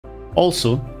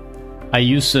Also, I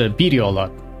use video a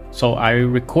lot, so I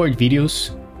record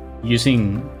videos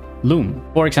using Loom.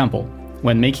 For example,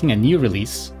 when making a new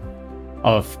release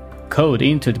of code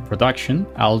into the production,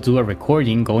 I'll do a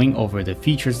recording going over the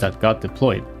features that got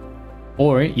deployed.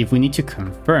 Or if we need to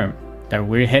confirm that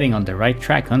we're heading on the right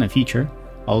track on a feature,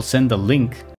 I'll send a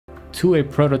link to a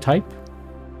prototype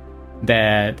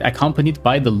that accompanied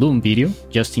by the Loom video,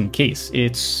 just in case.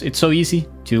 It's so easy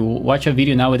to watch a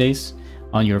video nowadays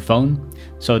on your phone.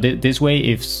 So this way,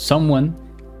 if someone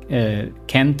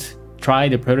can't try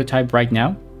the prototype right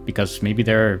now because maybe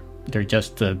they're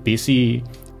just busy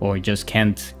or just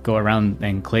can't go around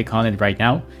and click on it right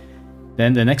now,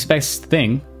 then the next best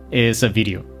thing is a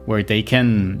video where they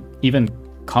can even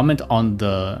comment on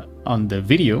the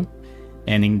video.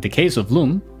 And in the case of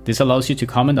Loom, this allows you to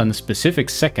comment on a specific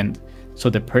second, so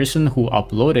the person who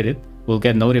uploaded it will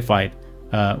get notified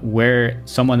where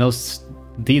someone else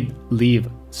did leave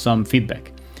some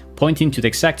feedback, pointing to the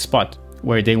exact spot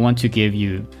where they want to give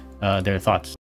you their thoughts.